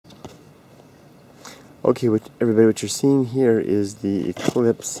Okay, everybody, what you're seeing here is the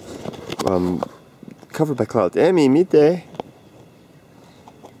eclipse covered by clouds. Emmy, mite!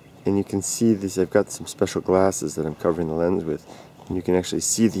 And you can see this. I've got some special glasses that I'm covering the lens with, and you can actually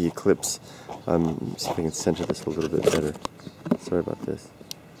see the eclipse. Let me see if I can center this a little bit better. Sorry about this.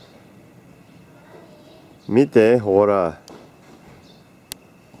 Mite, hora.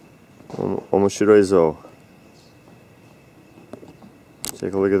 Omoshiroi zo.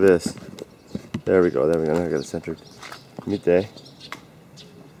 Take a look at this. There we go, there we go. Now I got it centered. Mite.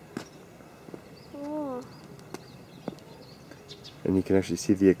 And you can actually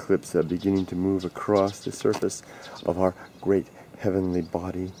see the eclipse beginning to move across the surface of our great heavenly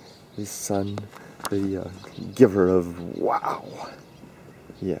body, the sun, the giver of wow.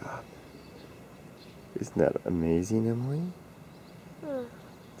 Yeah. Isn't that amazing, Emily?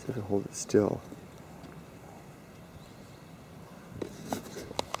 Let's have to hold it still.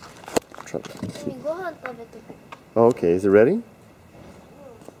 Oh, okay, is it ready?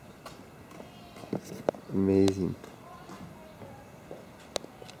 Amazing.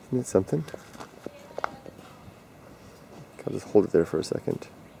 Isn't it something? I'll just hold it there for a second.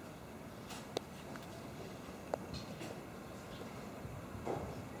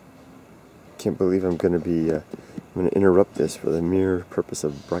 Can't believe I'm going to interrupt this for the mere purpose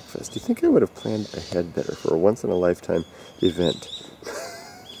of breakfast. Do you think I would have planned ahead better for a once-in-a-lifetime event?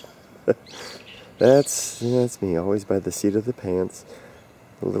 That's me, always by the seat of the pants.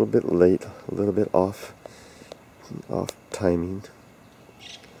 A little bit late, a little bit off timing.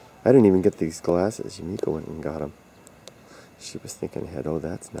 I didn't even get these glasses. Yumiko went and got them. She was thinking ahead. Oh,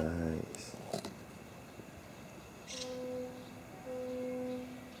 that's nice.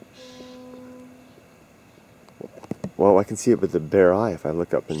 Well, I can see it with the bare eye if I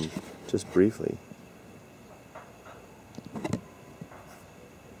look up and just briefly.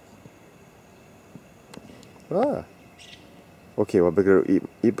 Ah. Okay, well, we're going to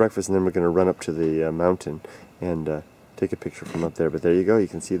eat breakfast, and then we're going to run up to the mountain and take a picture from up there. But there you go. You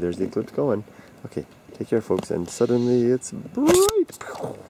can see there's the eclipse going. Okay, take care, folks. And suddenly it's bright.